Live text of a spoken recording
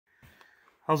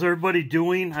How's everybody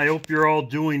doing? I hope you're all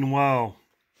doing well.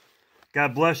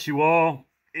 God bless you all.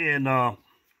 And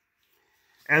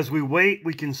as we wait,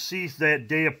 we can see that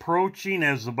day approaching,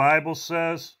 as the Bible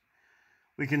says.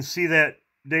 We can see that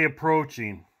day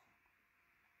approaching.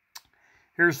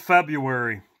 Here's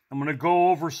February. I'm going to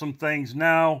go over some things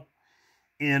now.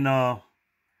 And I'm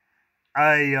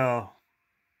going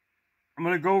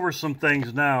to go over some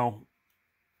things now.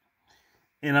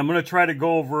 And I'm going to try to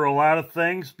go over a lot of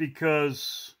things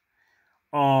because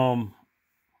I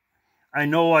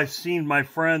know I've seen my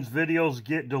friends' videos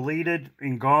get deleted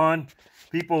and gone.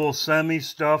 People will send me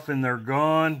stuff and they're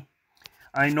gone.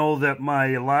 I know that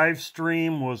my live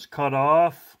stream was cut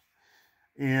off.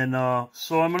 And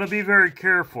so I'm going to be very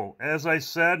careful. As I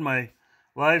said, my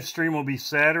live stream will be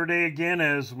Saturday again,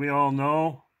 as we all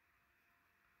know.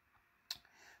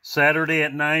 Saturday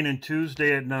at 9 and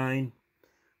Tuesday at 9.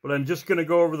 But I'm just going to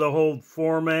go over the whole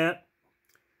format.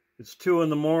 It's 2 in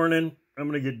the morning. I'm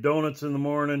going to get donuts in the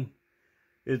morning.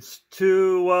 It's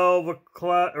 12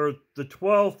 o'clock, or the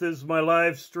 12th is my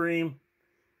live stream.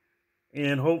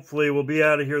 And hopefully we'll be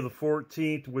out of here the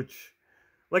 14th, which,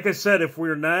 like I said, if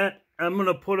we're not, I'm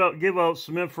going to give out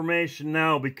some information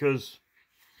now because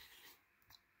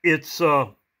it's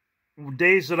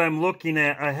days that I'm looking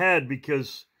at ahead,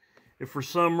 because if for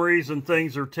some reason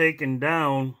things are taken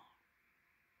down,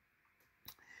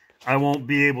 I won't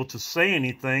be able to say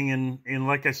anything. And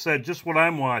like I said, just what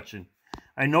I'm watching.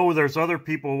 I know there's other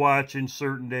people watching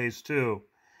certain days too.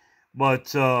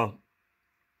 But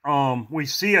we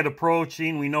see it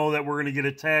approaching. We know that we're going to get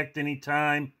attacked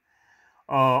anytime.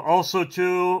 Also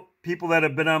too, people that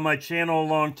have been on my channel a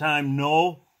long time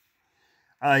know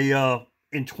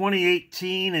in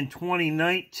 2018 and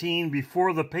 2019,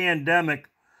 before the pandemic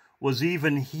was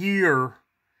even here,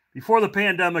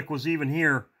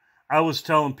 I was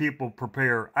telling people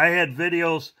prepare. I had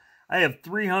videos. I have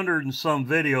 300 and some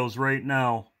videos right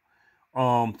now.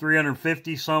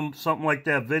 350 something like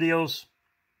that videos.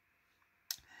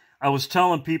 I was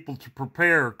telling people to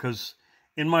prepare because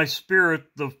in my spirit,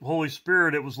 the Holy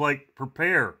Spirit, it was like,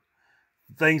 prepare.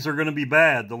 Things are going to be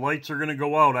bad. The lights are going to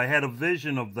go out. I had a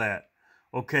vision of that.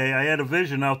 Okay, I had a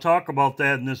vision. I'll talk about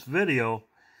that in this video.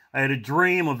 I had a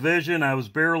dream, a vision. I was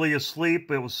barely asleep.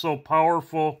 It was so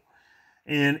powerful.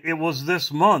 And it was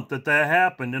this month that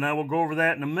happened, and I will go over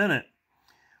that in a minute.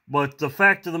 But the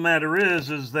fact of the matter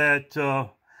is that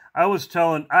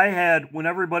I had, when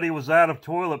everybody was out of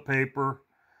toilet paper,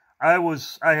 I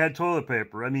had toilet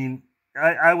paper. I mean,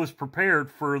 I was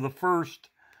prepared for the first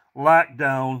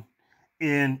lockdown,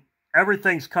 and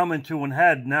everything's coming to an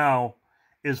head now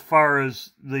as far as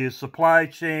the supply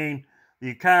chain, the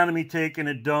economy taking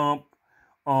a dump,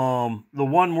 the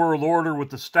one world order with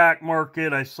the stock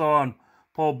market. I saw on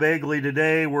Paul Begley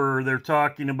today where they're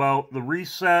talking about the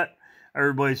reset.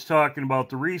 Everybody's talking about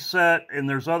the reset, and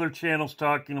there's other channels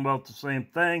talking about the same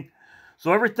thing.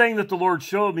 So everything that the Lord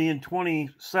showed me in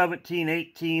 2017,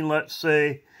 18, let's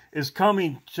say, is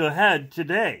coming to head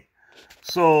today.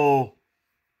 So,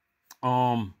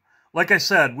 like I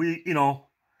said, this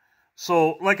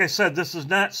is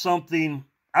not something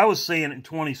I was saying in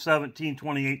 2017,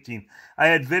 2018. I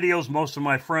had videos, most of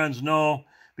my friends know,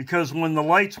 because when the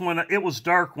lights went, it was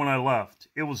dark when I left.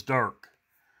 It was dark.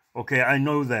 Okay, I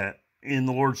know that. And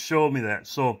the Lord showed me that.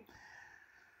 So,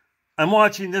 I'm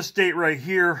watching this date right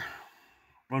here.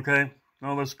 Okay,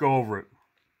 now let's go over it.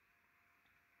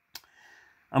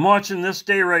 I'm watching this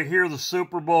day right here, the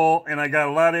Super Bowl, and I got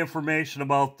a lot of information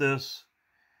about this.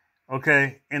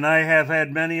 Okay, and I have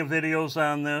had many videos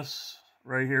on this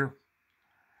right here.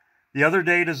 The other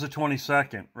date is the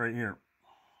 22nd, right here,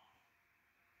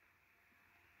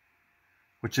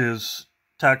 which is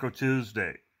Taco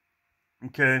Tuesday.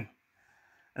 Okay,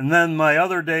 and then my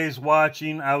other days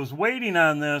watching, I was waiting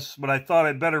on this, but I thought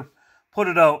I'd better put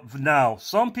it out now.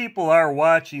 Some people are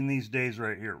watching these days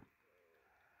right here.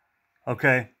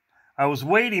 Okay, I was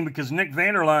waiting because Nick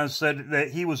Vanderlaan said that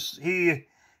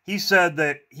he said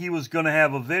that he was going to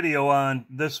have a video on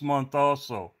this month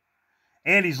also.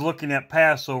 And he's looking at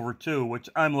Passover too, which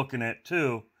I'm looking at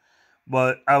too.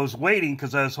 But I was waiting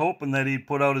because I was hoping that he'd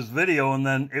put out his video, and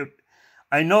then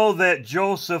I know that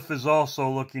Joseph is also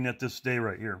looking at this day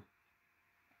right here.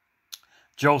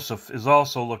 Joseph is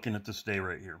also looking at this day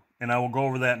right here. And I will go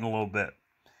over that in a little bit.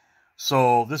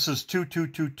 So this is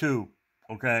 2222,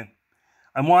 okay?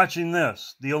 I'm watching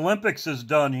this. The Olympics is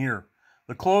done here.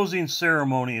 The closing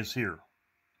ceremony is here.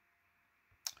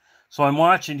 So I'm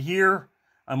watching here.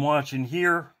 I'm watching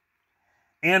here.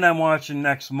 And I'm watching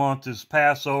next month is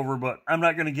Passover, but I'm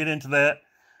not going to get into that.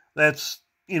 That's,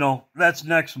 that's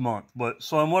next month. But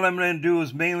so what I'm going to do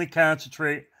is mainly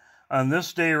concentrate on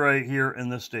this day right here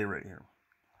and this day right here.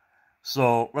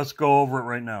 So let's go over it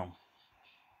right now.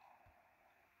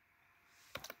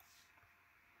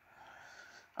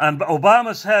 On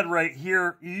Obama's head right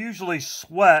here, you usually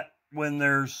sweat when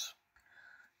there's,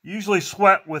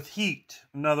 sweat with heat.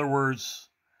 In other words,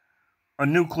 a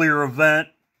nuclear event,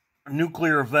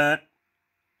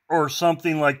 or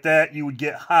something like that, you would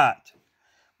get hot.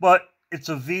 But it's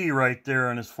a V right there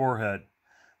on his forehead.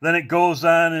 Then it goes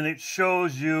on and it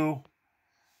shows you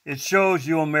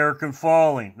American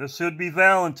falling. This would be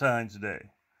Valentine's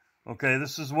Day. Okay,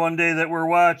 this is one day that we're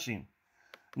watching.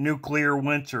 Nuclear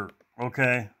winter.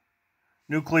 Okay,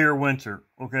 nuclear winter.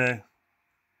 Okay.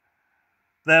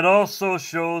 That also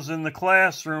shows in the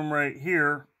classroom right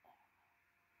here.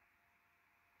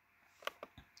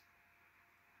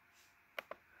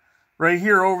 Right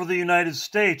here over the United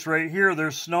States, right here,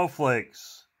 there's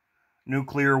snowflakes.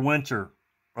 Nuclear winter.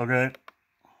 Okay.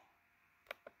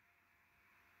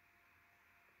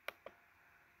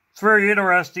 It's very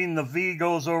interesting. The V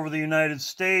goes over the United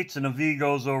States and a V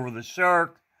goes over the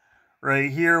shark.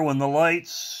 Right here when the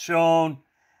light's shown,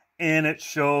 and it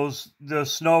shows the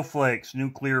snowflakes,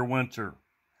 nuclear winter.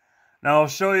 Now I'll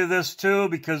show you this too,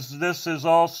 because this is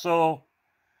also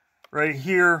right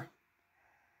here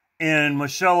in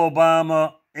Michelle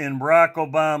Obama and Barack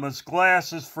Obama's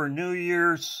glasses for New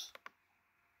Year's.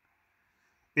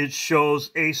 It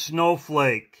shows a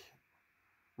snowflake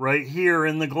right here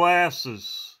in the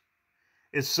glasses.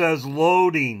 It says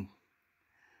loading,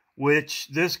 which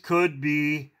this could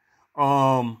be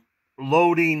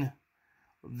loading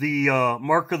the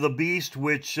mark of the beast,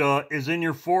 which is in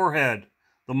your forehead,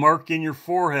 the mark in your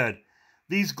forehead.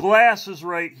 These glasses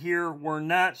right here were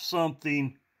not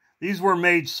something, these were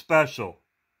made special.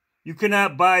 You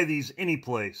cannot buy these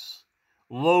anyplace.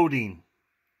 Loading,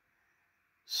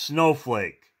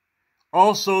 snowflake.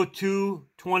 Also,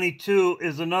 2/22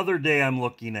 is another day I'm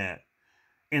looking at,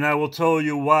 and I will tell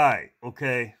you why,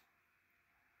 okay?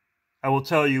 I will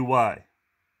tell you why.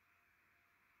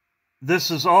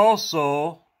 This is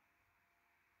also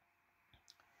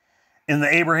in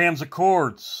the Abraham's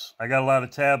Accords. I got a lot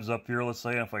of tabs up here. Let's see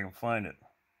if I can find it.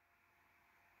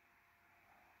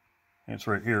 It's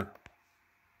right here.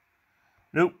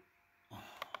 Nope.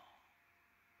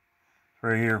 It's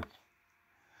right here.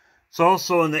 It's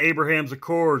also in the Abraham's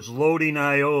Accords, loading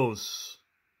IOs.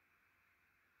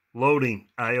 Loading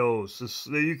IOs.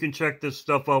 You can check this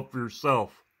stuff out for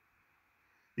yourself.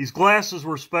 These glasses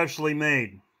were specially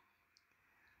made.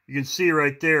 You can see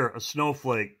right there, a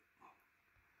snowflake.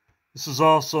 This is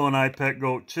also an iPet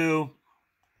Goat 2.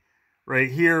 Right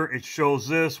here, it shows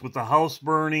this with the house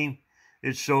burning.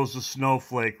 It shows the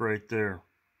snowflake right there.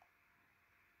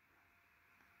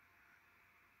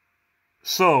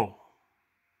 So,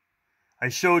 I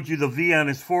showed you the V on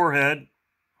his forehead.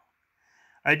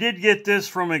 I did get this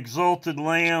from Exalted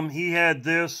Lamb. He had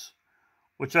this,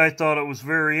 which I thought it was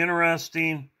very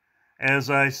interesting. As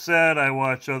I said, I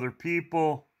watch other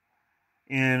people.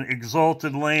 And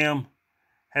Exalted Lamb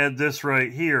had this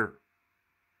right here.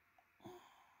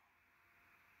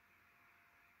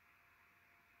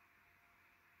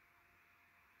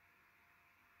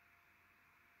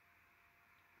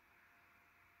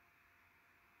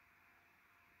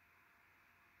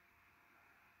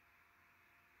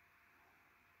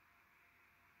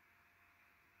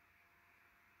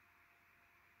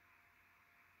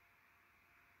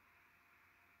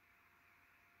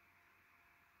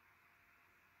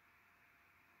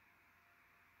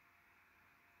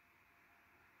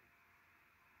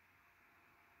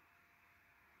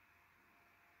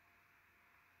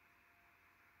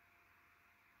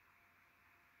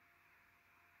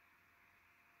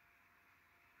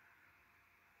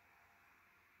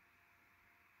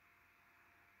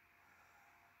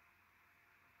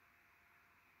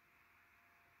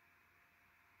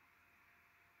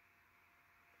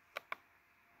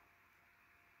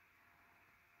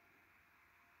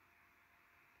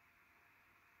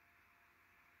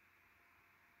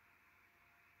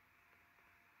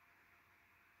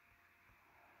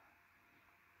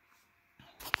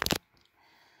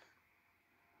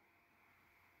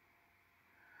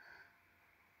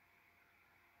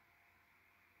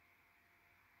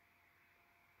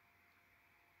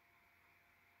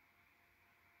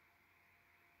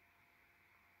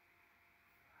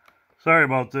 Sorry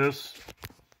about this,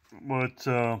 but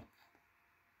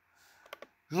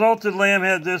Exalted Lamb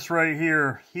had this right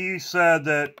here. He said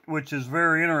that, which is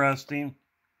very interesting.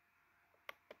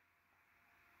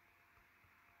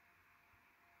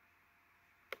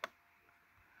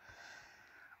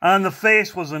 On the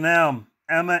face was an M.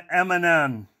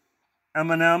 M-N-N.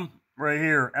 M-N-M, right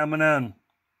here, M-N-N.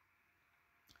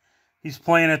 He's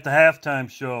playing at the halftime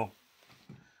show,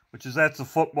 which is that's the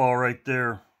football right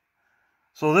there.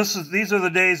 So these are the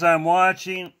days I'm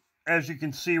watching. As you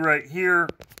can see right here,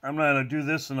 I'm going to do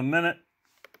this in a minute.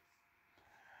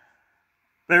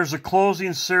 There's a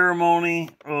closing ceremony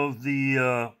of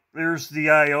the, there's the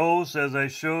IOs as I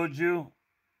showed you.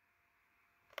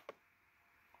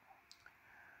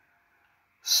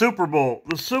 Super Bowl.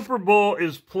 The Super Bowl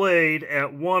is played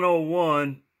at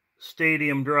 101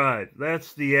 Stadium Drive.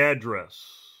 That's the address.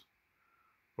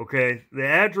 Okay, the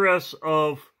address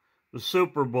of the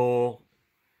Super Bowl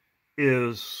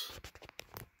is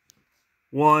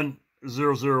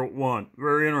 1001.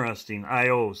 Very interesting.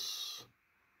 IOs.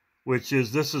 Which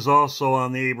is, this is also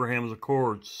on the Abraham's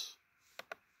Accords.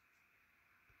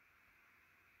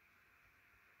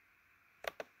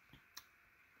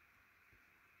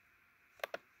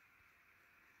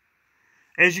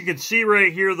 As you can see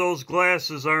right here, those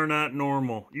glasses are not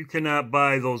normal. You cannot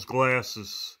buy those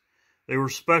glasses. They were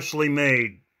specially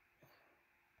made.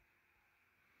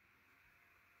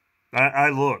 I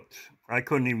looked. I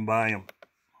couldn't even buy them.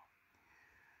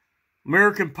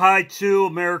 American Pie 2,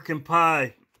 American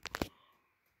Pie.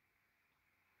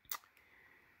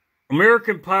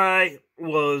 American Pie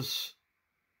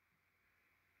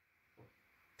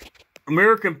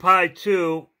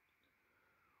 2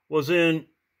 was in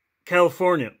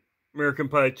California. American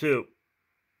Pie 2.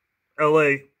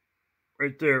 LA.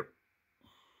 Right there.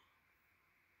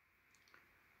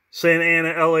 Santa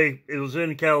Ana, LA. It was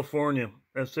in California.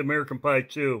 That's American Pie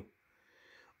 2.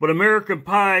 But American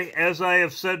Pie, as I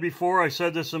have said before, I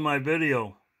said this in my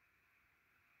video.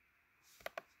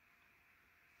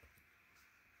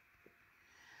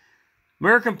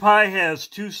 American Pie has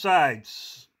two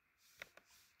sides.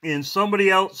 And somebody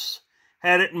else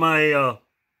had it in my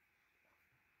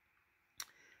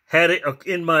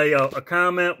a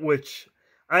comment, which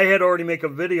I had already made a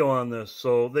video on this.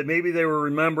 So maybe they were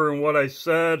remembering what I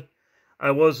said. I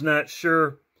was not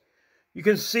sure. You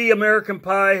can see American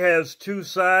Pie has two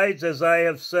sides, as I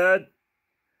have said.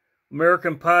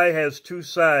 American Pie has two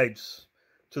sides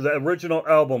to the original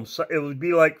album. So it would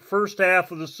be like first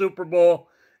half of the Super Bowl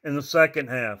and the second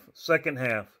half.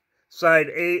 Side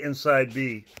A and side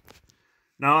B.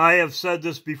 Now, I have said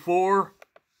this before.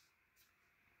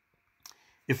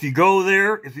 If you go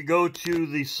there, if you go to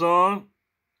the song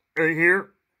right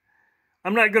here,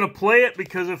 I'm not going to play it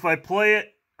because if I play it,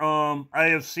 I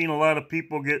have seen a lot of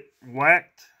people get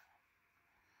whacked.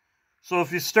 So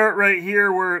if you start right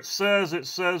here where it says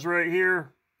right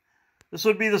here, this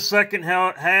would be the second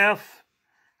half.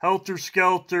 Helter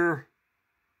Skelter,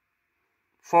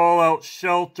 Fallout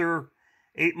Shelter,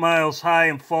 8 Miles High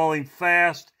and Falling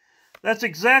Fast. That's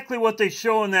exactly what they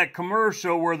show in that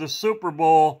commercial where the Super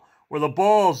Bowl, where the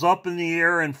ball is up in the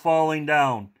air and falling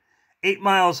down. 8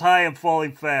 Miles High and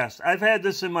Falling Fast. I've had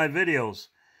this in my videos.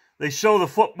 They show the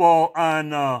football on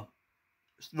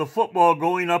the football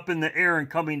going up in the air and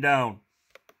coming down.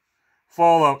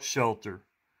 Fallout Shelter.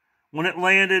 When it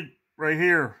landed right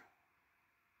here.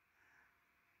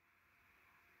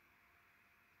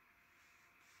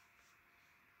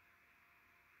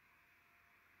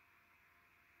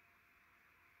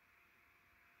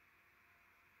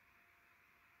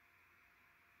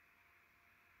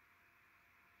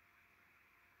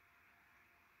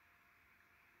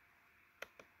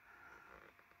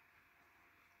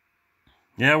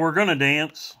 Yeah, we're going to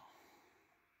dance.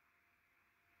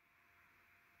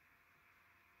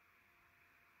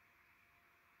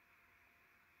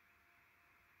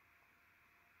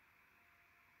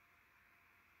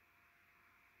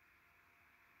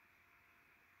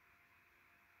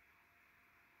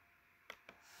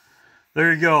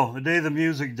 There you go. The day the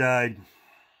music died.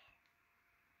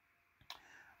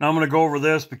 Now I'm going to go over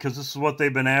this because this is what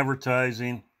they've been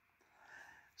advertising. It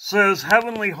says,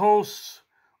 Heavenly Hosts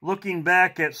looking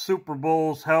back at Super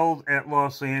Bowls held at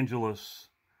Los Angeles.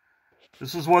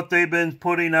 This is what they've been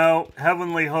putting out.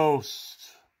 Heavenly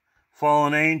Hosts.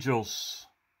 Fallen Angels.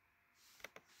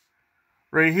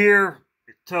 Right here,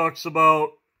 it talks about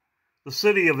the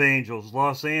City of Angels.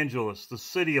 Los Angeles. The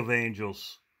City of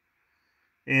Angels.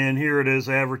 And here it is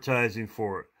advertising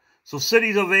for it. So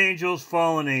Cities of Angels,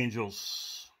 Fallen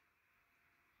Angels.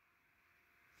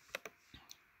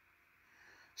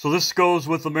 So this goes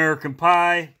with American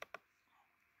Pie.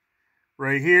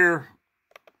 Right here.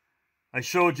 I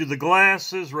showed you the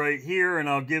glasses right here, and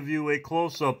I'll give you a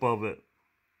close-up of it.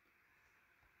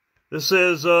 This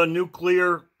is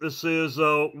nuclear. This is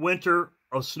winter,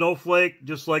 a snowflake,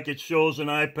 just like it shows in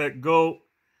iPet Goat.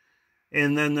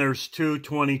 And then there's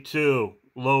 222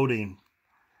 loading.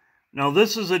 Now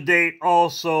this is a date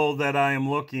also that I am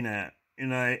looking at.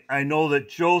 And I know that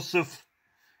Joseph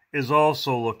is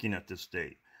also looking at this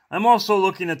date. I'm also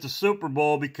looking at the Super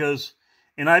Bowl because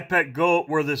in iPet Goat,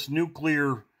 where this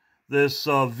nuclear, this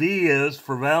V is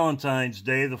for Valentine's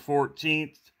Day, the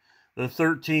 14th, the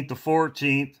 13th, the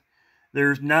 14th,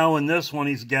 there's now in this one,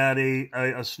 he's got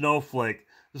a snowflake.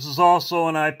 This is also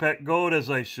an iPet Goat, as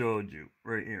I showed you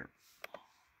right here.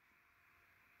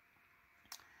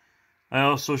 I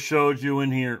also showed you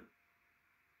in here.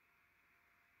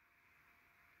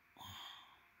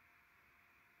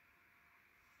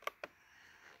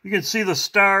 You can see the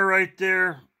star right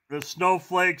there, the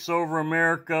snowflakes over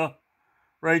America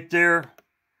right there.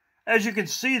 As you can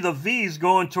see, the V's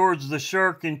going towards the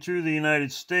shark into the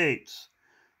United States.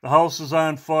 The house is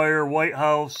on fire, White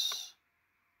House.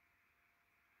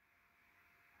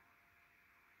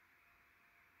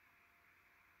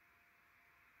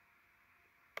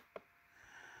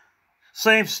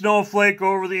 Same snowflake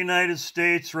over the United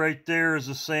States right there is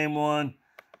the same one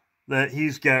that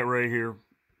he's got right here,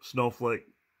 snowflake.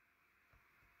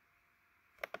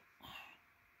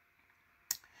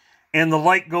 And the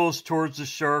light goes towards the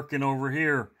shark and over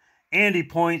here. And he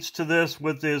points to this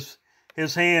with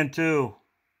his hand too.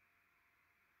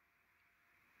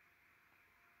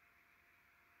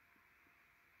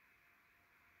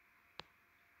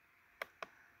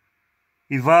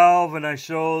 Evolve, and I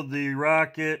showed the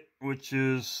rocket, which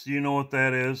is, you know what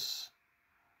that is.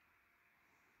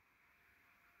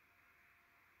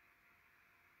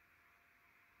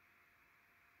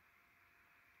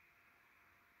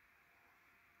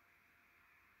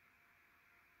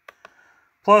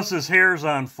 Plus his hair's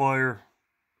on fire.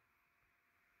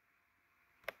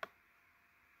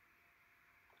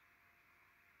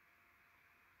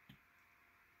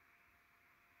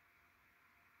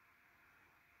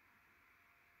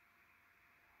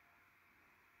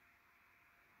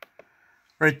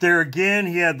 Right there again,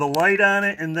 he had the light on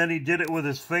it, and then he did it with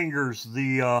his fingers,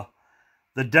 the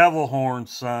devil horn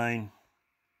sign.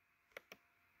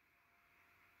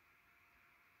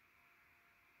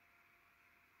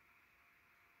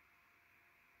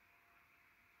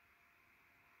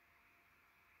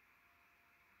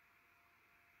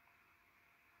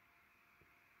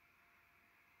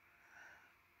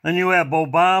 Then you have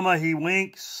Obama, he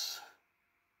winks,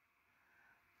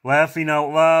 laughing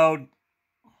out loud.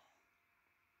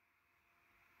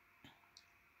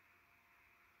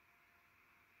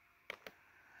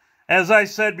 As I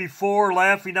said before,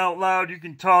 laughing out loud, you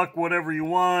can talk whatever you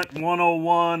want.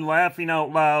 101, laughing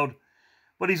out loud.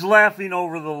 But he's laughing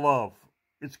over the love.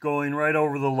 It's going right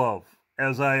over the love,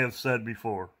 as I have said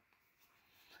before.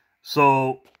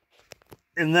 So,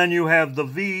 and then you have the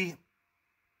V.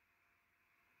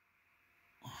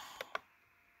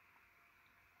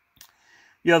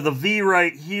 You have the V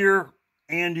right here,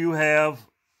 and you have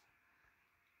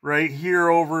right here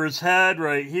over his head,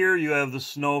 right here, you have the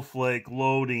snowflake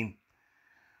loading.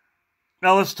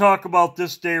 Now let's talk about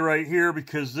this day right here,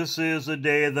 because this is a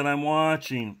day that I'm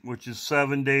watching, which is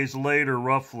 7 days later,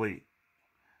 roughly.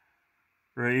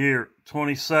 Right here,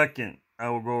 22nd. I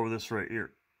will go over this right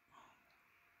here.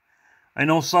 I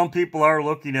know some people are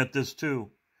looking at this too.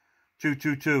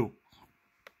 222.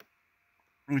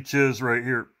 Which is right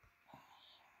here.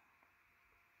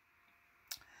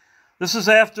 This is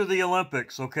after the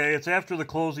Olympics, okay? It's after the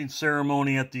closing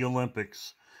ceremony at the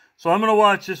Olympics. So I'm going to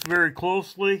watch this very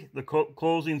closely, the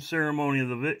closing ceremony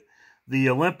of the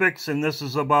Olympics, and this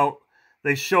is about,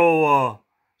 they show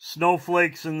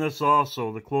snowflakes in this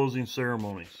also, the closing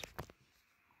ceremonies.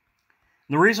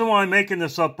 And the reason why I'm making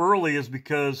this up early is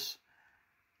because,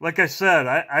 like I said,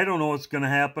 I don't know what's going to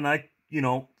happen.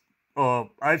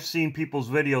 I've seen people's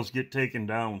videos get taken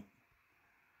down.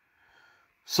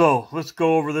 So, let's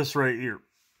go over this right here.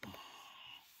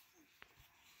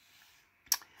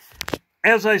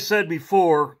 As I said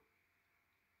before,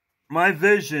 my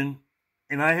vision,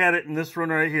 and I had it in this one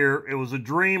right here, it was a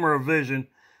dream or a vision.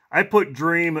 I put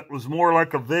dream, it was more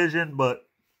like a vision, but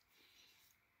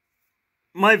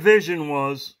my vision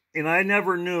was, and I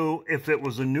never knew if it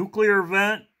was a nuclear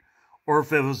event or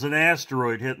if it was an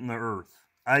asteroid hitting the Earth.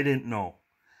 I didn't know.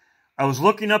 I was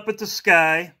looking up at the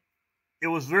sky. It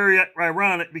was very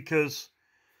ironic because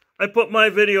I put my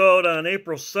video out on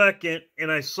April 2nd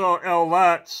and I saw L.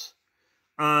 Lots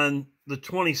on the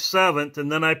 27th,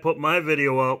 and then I put my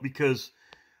video out because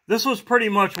this was pretty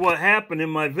much what happened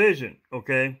in my vision,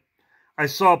 okay? I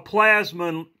saw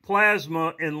plasma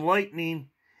and lightning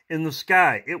in the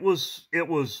sky. It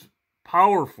was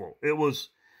powerful. It was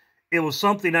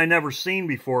something I never seen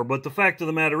before, but the fact of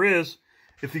the matter is,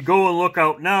 if you go and look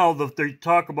out now, they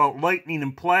talk about lightning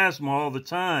and plasma all the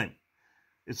time.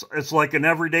 It's like an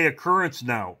everyday occurrence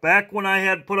now. Back when I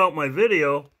had put out my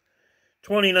video,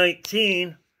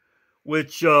 2019,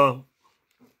 which when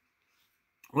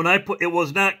I put, it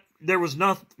was not, there was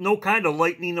no kind of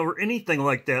lightning or anything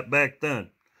like that back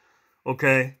then.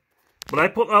 Okay. But I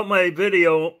put out my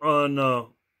video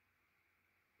on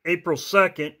April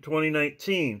 2nd,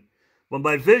 2019. But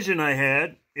my vision I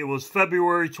had, it was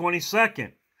February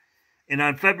 22nd. And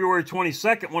on February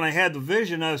 22nd, when I had the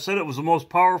vision, I said it was the most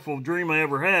powerful dream I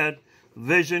ever had.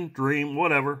 Vision, dream,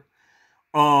 whatever.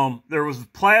 There was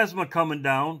plasma coming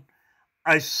down.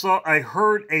 I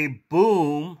heard a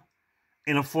boom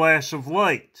in a flash of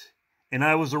light. And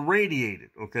I was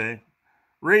irradiated, okay?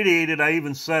 Radiated, I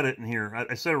even said it in here.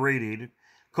 I said irradiated.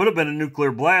 Could have been a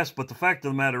nuclear blast, but the fact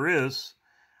of the matter is,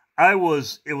 it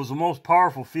was the most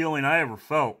powerful feeling I ever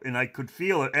felt. And I could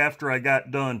feel it after I got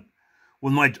done.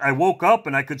 I woke up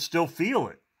and I could still feel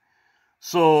it.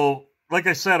 So, like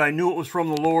I said, I knew it was from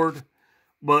the Lord.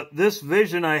 But this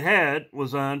vision I had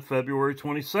was on February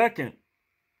 22nd.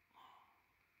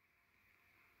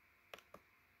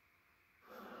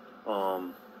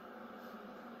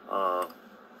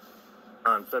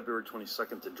 On February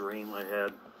 22nd, the dream I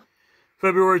had.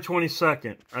 February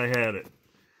 22nd, I had it.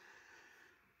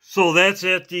 So that's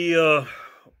at the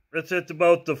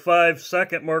about the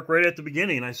 5-second mark right at the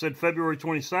beginning. I said February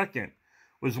 22nd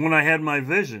was when I had my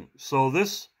vision. So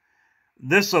this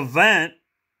event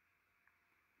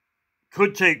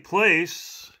could take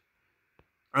place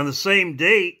on the same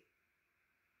date,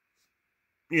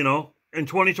 you know, in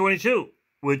 2022,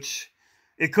 which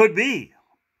it could be.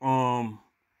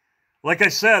 Like I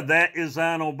said, that is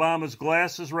on Obama's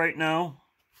glasses right now.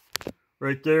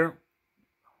 Right there.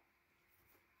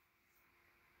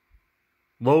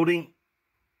 Loading.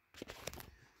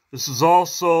 This is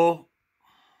also,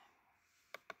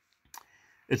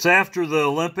 it's after the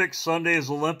Olympics. Sunday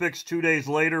is Olympics. 2 days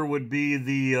later would be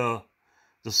the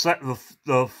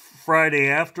Friday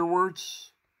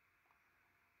afterwards.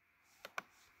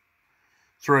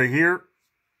 It's right here.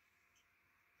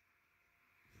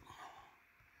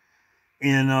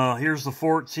 And here's the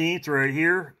 14th right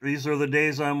here. These are the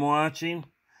days I'm watching.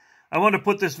 I want to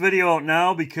put this video out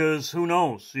now because who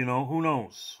knows, you know, who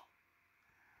knows.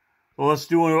 Well, let's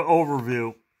do an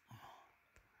overview.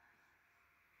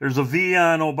 There's a V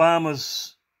on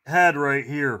Obama's head right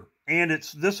here. And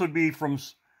this would be from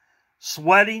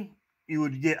sweating. You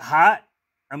would get hot,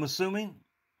 I'm assuming.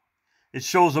 It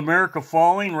shows America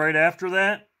falling right after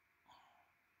that.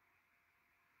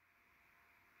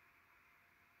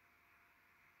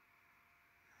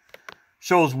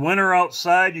 Shows winter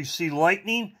outside. You see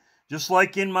lightning, just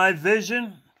like in my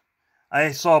vision.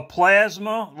 I saw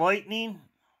plasma, lightning.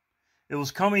 It was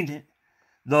coming.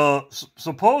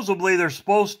 Supposedly they're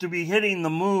supposed to be hitting the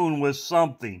moon with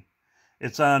something.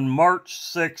 It's on March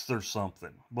 6th or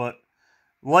something. But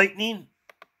lightning.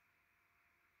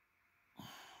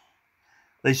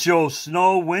 They show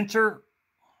snow, winter.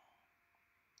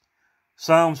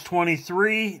 Psalms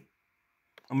 23,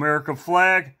 American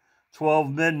flag.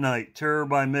 12 midnight, terror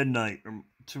by midnight.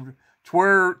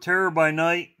 Terror by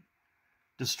night,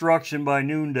 destruction by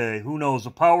noonday. Who knows? The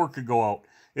power could go out.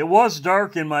 It was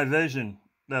dark in my vision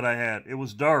that I had. It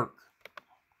was dark.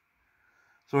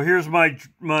 So here's my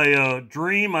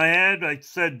dream I had. I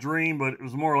said dream, but it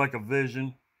was more like a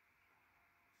vision.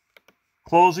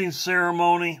 Closing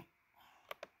ceremony.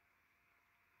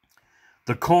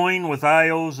 The coin with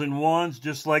IOs and 1s,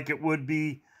 just like it would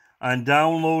be on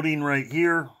downloading right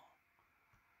here.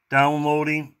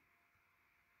 Downloading.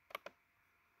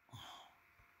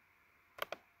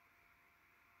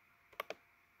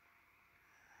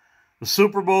 The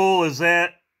Super Bowl is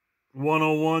at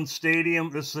 101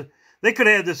 Stadium. They could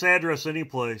add this address any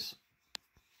place.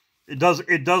 It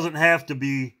doesn't have to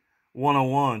be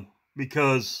 101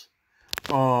 because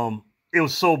it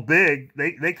was so big.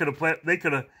 It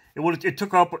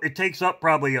takes up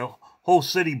probably a whole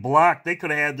city block. They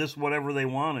could have had this whatever they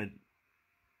wanted.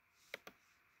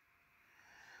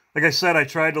 Like I said, I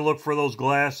tried to look for those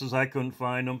glasses. I couldn't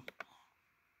find them.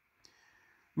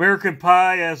 American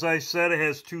Pie, as I said, it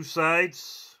has 2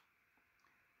 sides.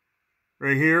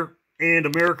 Right here. And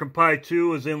American Pie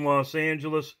 2 is in Los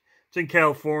Angeles. It's in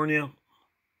California.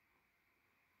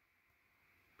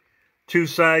 2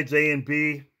 sides, A and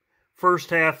B. First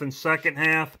half and second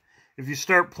half. If you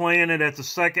start playing it at the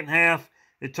second half,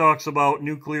 it talks about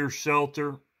nuclear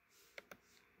shelter.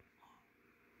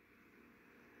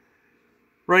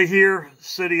 Right here,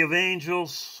 City of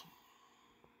Angels.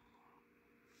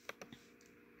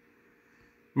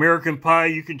 American Pie,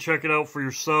 you can check it out for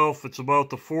yourself. It's about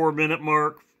the 4-minute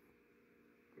mark.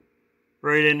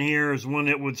 Right in here is when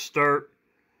it would start.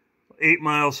 8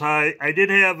 miles high. I did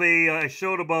have I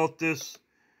showed about this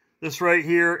right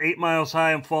here. 8 miles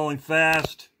high, I'm falling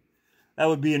fast. That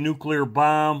would be a nuclear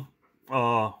bomb,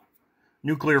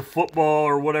 nuclear football,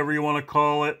 or whatever you want to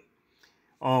call it.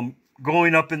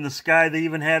 Going up in the sky. They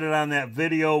even had it on that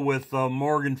video with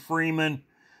Morgan Freeman.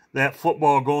 That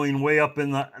football going way up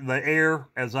in the air,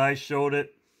 as I showed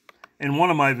it in one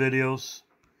of my videos.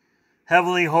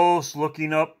 Heavenly hosts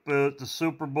looking up at the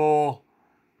Super Bowl.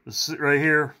 Right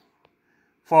here.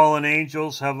 Fallen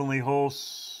angels, heavenly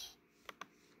hosts.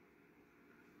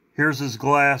 Here's his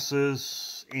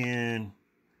glasses, and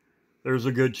there's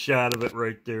a good shot of it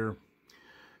right there.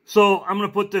 So I'm going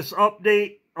to put this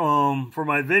update for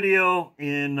my video,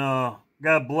 and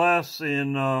God bless.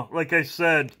 And like I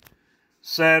said,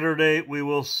 Saturday we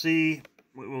will see.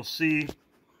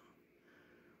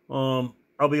 I'll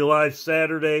be live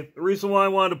Saturday. The reason why I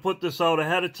wanted to put this out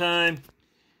ahead of time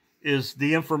is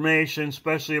the information,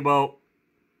 especially about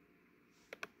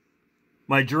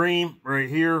my dream right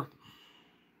here.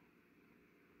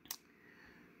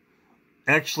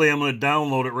 Actually, I'm going to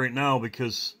download it right now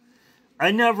because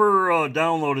I never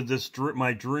downloaded this,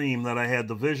 my dream that I had,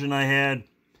 the vision I had.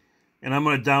 And I'm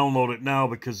going to download it now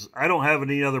because I don't have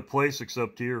any other place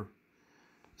except here.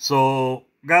 So,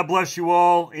 God bless you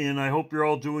all, and I hope you're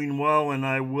all doing well, and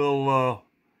I will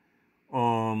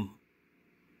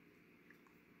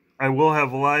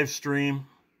have a live stream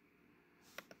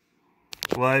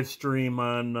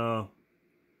on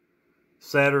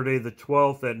Saturday the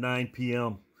 12th at 9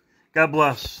 p.m. God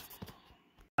bless.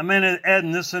 I'm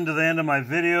adding this into the end of my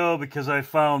video because I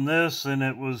found this, and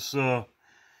it was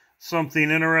something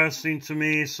interesting to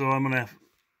me, so I'm going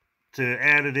to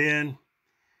add it in.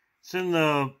 It's in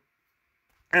the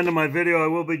end of my video. I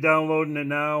will be downloading it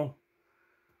now.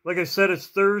 Like I said, it's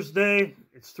Thursday.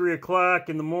 It's 3 o'clock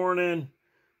in the morning.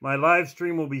 My live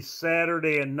stream will be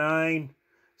Saturday at 9.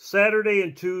 Saturday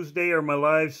and Tuesday are my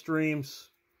live streams.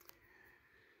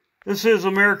 This is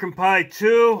American Pie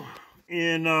 2.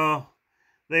 And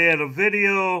they had a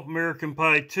video, American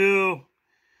Pie 2.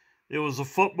 It was a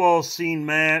football scene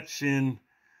match. And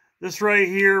this right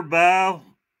here, Baal,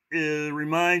 it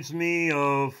reminds me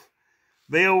of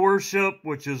Baal worship,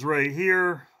 which is right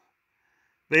here.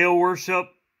 Baal worship.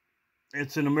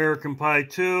 It's in American Pie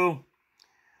 2.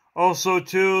 Also,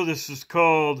 too, this is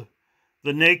called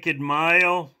The Naked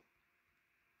Mile.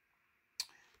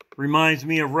 Reminds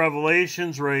me of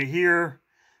Revelations right here.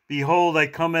 Behold, I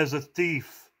come as a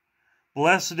thief.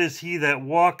 Blessed is he that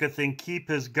walketh and keep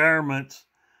his garments,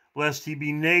 lest he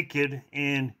be naked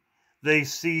and they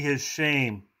see his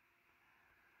shame.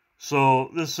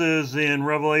 So this is in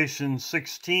Revelation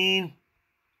 16.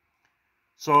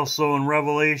 It's also in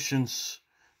Revelations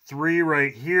 3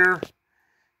 right here.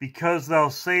 Because thou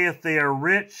sayest they are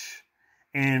rich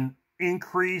and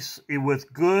increase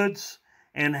with goods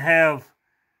and have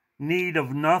need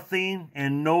of nothing,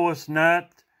 and knowest not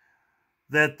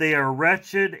that they are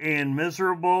wretched and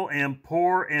miserable and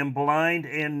poor and blind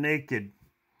and naked.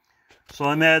 So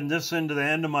I'm adding this into the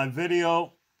end of my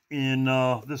video. And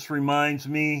this reminds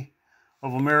me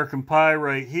of American Pie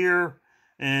right here.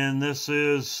 And this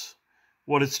is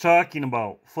what it's talking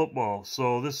about, football.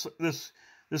 So this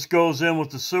goes in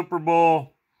with the Super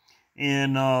Bowl.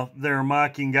 And they're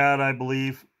mocking God, I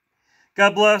believe.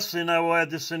 God bless, and I will add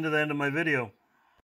this into the end of my video.